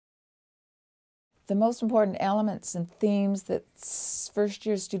the most important elements and themes that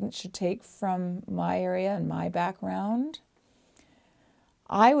first-year students should take from my area and my background,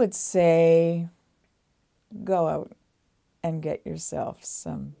 I would say go out and get yourself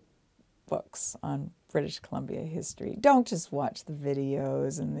some books on British Columbia history. Don't just watch the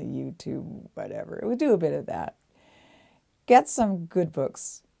videos and the YouTube, whatever. We'll do a bit of that. Get some good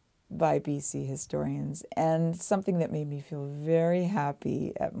books by BC historians. And something that made me feel very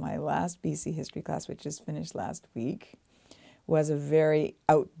happy at my last BC history class, which just finished last week, was a very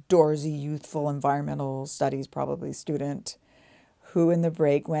outdoorsy, youthful, environmental studies probably student who in the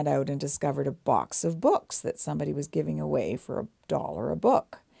break went out and discovered a box of books that somebody was giving away for $1 a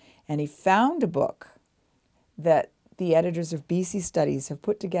book. And he found a book that the editors of BC Studies have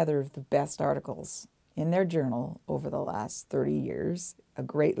put together of the best articles in their journal over the last 30 years, a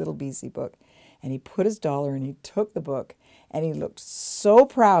great little BC book. And he put his $1 and he took the book and he looked so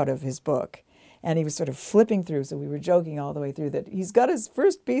proud of his book. And he was sort of flipping through, so we were joking all the way through that he's got his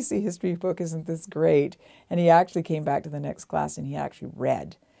first BC history book, isn't this great? And he actually came back to the next class and he actually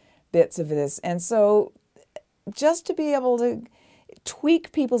read bits of this. And so just to be able to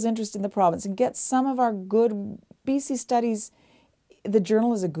tweak people's interest in the province and get some of our good BC studies, the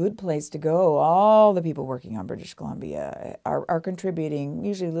journal is a good place to go. All the people working on British Columbia are contributing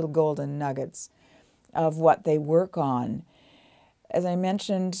usually little golden nuggets of what they work on. As I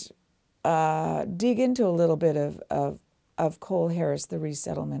mentioned, dig into a little bit of Cole Harris, the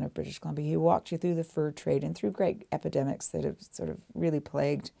resettlement of British Columbia. He walked you through the fur trade and through great epidemics that have sort of really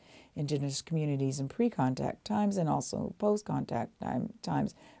plagued Indigenous communities in pre-contact times and also post-contact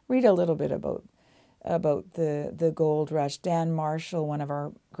times. Read a little bit about the gold rush. Dan Marshall, one of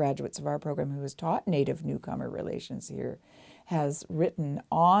our graduates of our program who has taught Native newcomer relations here, has written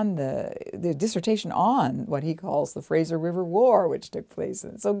on the dissertation on what he calls the Fraser River War, which took place.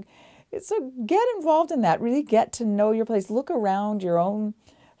 And so get involved in that. Really get to know your place. Look around your own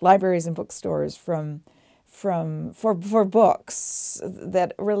libraries and bookstores for books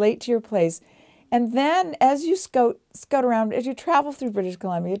that relate to your place. And then as you scout around, as you travel through British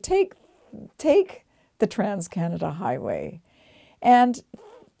Columbia, take the Trans-Canada Highway and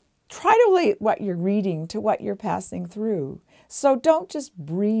try to relate what you're reading to what you're passing through. So don't just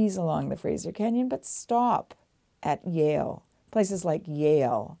breeze along the Fraser Canyon, but stop at Yale, places like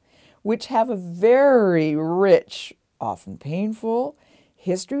Yale, which have a very rich, often painful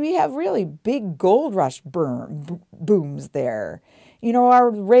history. We have really big gold rush booms there. You know, our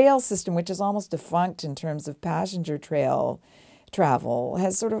rail system, which is almost defunct in terms of passenger trail travel,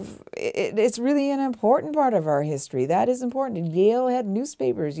 has sort of, it's really an important part of our history. That is important. Yale had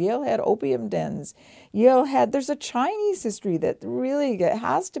newspapers. Yale had opium dens. There's a Chinese history that really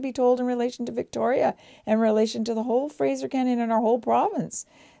has to be told in relation to Victoria and in relation to the whole Fraser Canyon and our whole province.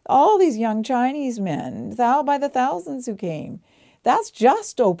 All these young Chinese men, by the thousands who came. That's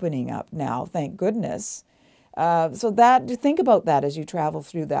just opening up now, thank goodness. So think about that as you travel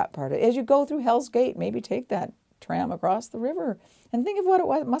through that part. As you go through Hell's Gate, maybe take that tram across the river and think of what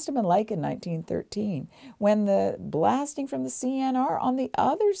it must have been like in 1913 when the blasting from the CNR on the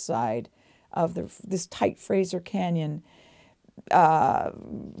other side of this tight Fraser Canyon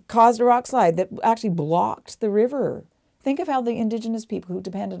caused a rock slide that actually blocked the river. Think of how the Indigenous people who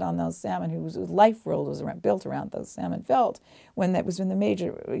depended on those salmon, whose life world was built around those salmon, felt when that was in the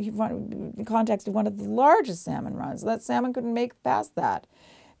major context of one of the largest salmon runs. That salmon couldn't make past that.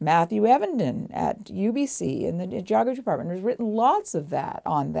 Matthew Evenden at UBC in the Geography Department has written lots of that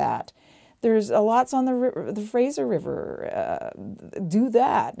on that. There's lots on the Fraser River. Do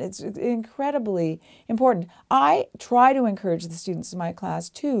that. It's incredibly important. I try to encourage the students in my class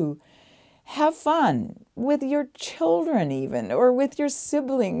too. Have fun with your children even, or with your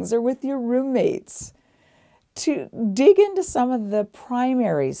siblings, or with your roommates. To dig into some of the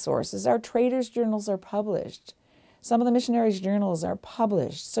primary sources. Our traders' journals are published. Some of the missionaries' journals are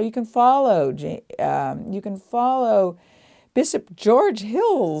published. So you can follow Bishop George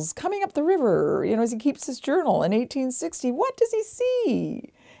Hills coming up the river, as he keeps his journal in 1860. What does he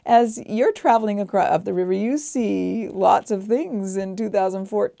see? As you're traveling up the river, you see lots of things in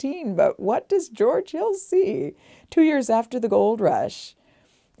 2014, but what does George Hill see 2 years after the gold rush?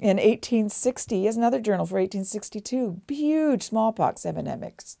 In 1860, he has another journal for 1862, huge smallpox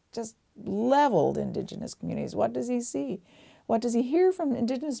epidemics, just leveled Indigenous communities. What does he see? What does he hear from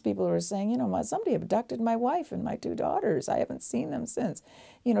Indigenous people who are saying, somebody abducted my wife and my 2 daughters. I haven't seen them since.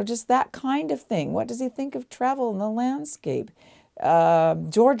 Just that kind of thing. What does he think of travel and the landscape?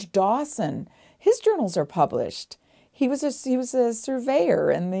 George Dawson, his journals are published. He was a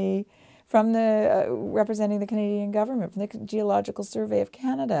surveyor in the from the representing the Canadian government, from the Geological Survey of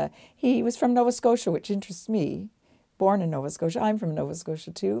Canada. He was from Nova Scotia, which interests me. Born in Nova Scotia. I'm from Nova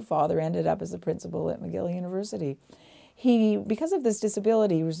Scotia too. Father ended up as a principal at McGill University. He, because of this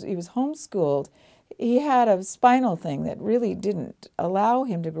disability, he was homeschooled. He had a spinal thing that really didn't allow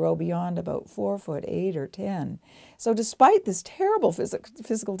him to grow beyond about 4'8" or 10. So despite this terrible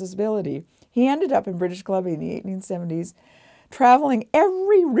physical disability, he ended up in British Columbia in the 1870s, traveling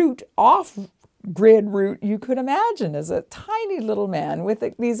every route, off-grid route you could imagine, as a tiny little man with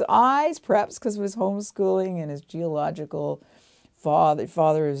these eyes, perhaps because of his homeschooling and his geological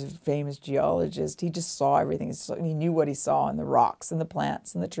father is a famous geologist. He just saw everything. He knew what he saw in the rocks and the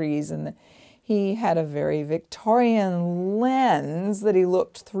plants and the trees. He had a very Victorian lens that he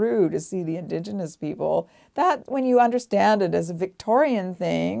looked through to see the Indigenous people. That, when you understand it as a Victorian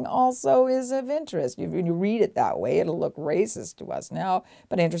thing, also is of interest. When you read it that way, it'll look racist to us now,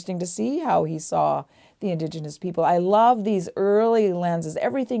 but interesting to see how he saw the Indigenous people. I love these early lenses.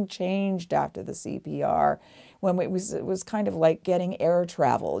 Everything changed after the CPR. When it was kind of like getting air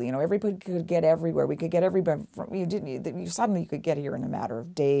travel. You know, everybody could get everywhere. We could get everywhere. Suddenly you could get here in a matter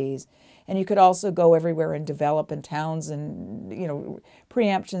of days. And you could also go everywhere and develop in towns and, you know,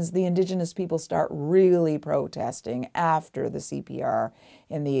 preemptions. The Indigenous people start really protesting after the CPR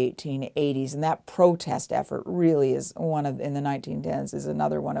in the 1880s. And that protest effort really is in the 1910s, is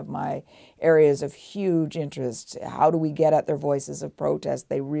another one of my areas of huge interest. How do we get at their voices of protest?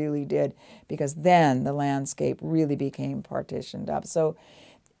 They really did, because then the landscape really became partitioned up. So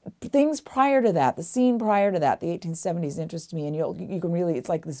things prior to that, the scene prior to that, the 1870s, interests me, and you can really, it's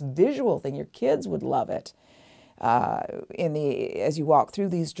like this visual thing. Your kids would love it as you walk through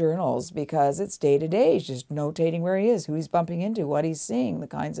these journals, because it's day to day, just notating where he is, who he's bumping into, what he's seeing, the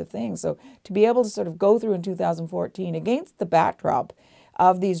kinds of things. So to be able to sort of go through in 2014 against the backdrop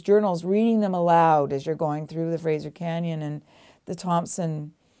of these journals, reading them aloud as you're going through the Fraser Canyon and the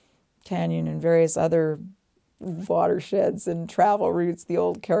Thompson Canyon and various other watersheds and travel routes, the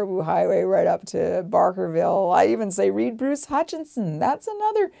old Caribou Highway right up to Barkerville. I even say read Bruce Hutchinson. That's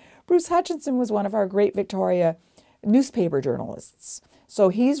another. Bruce Hutchinson was one of our great Victoria newspaper journalists. So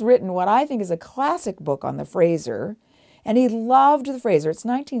he's written what I think is a classic book on the Fraser, and he loved the Fraser. It's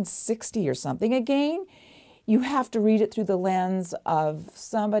 1960 or something. Again, you have to read it through the lens of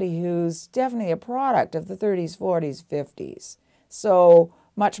somebody who's definitely a product of the 30s, 40s, 50s. So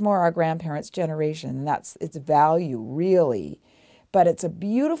much more our grandparents' generation. That's its value, really. But it's a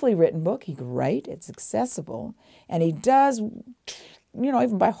beautifully written book. He could write. It's accessible. And he does, you know,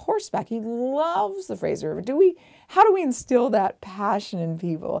 even by horseback. He loves the Fraser River. How do we instill that passion in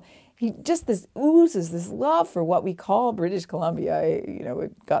people? He just oozes this love for what we call British Columbia.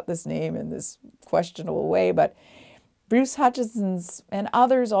 It got this name in this questionable way, but Bruce Hutchinson's and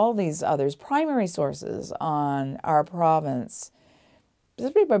others, all these others, primary sources on our province,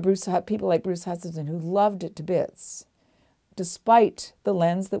 especially by people like Bruce Hutchinson, who loved it to bits, despite the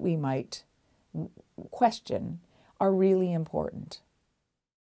lens that we might question, are really important.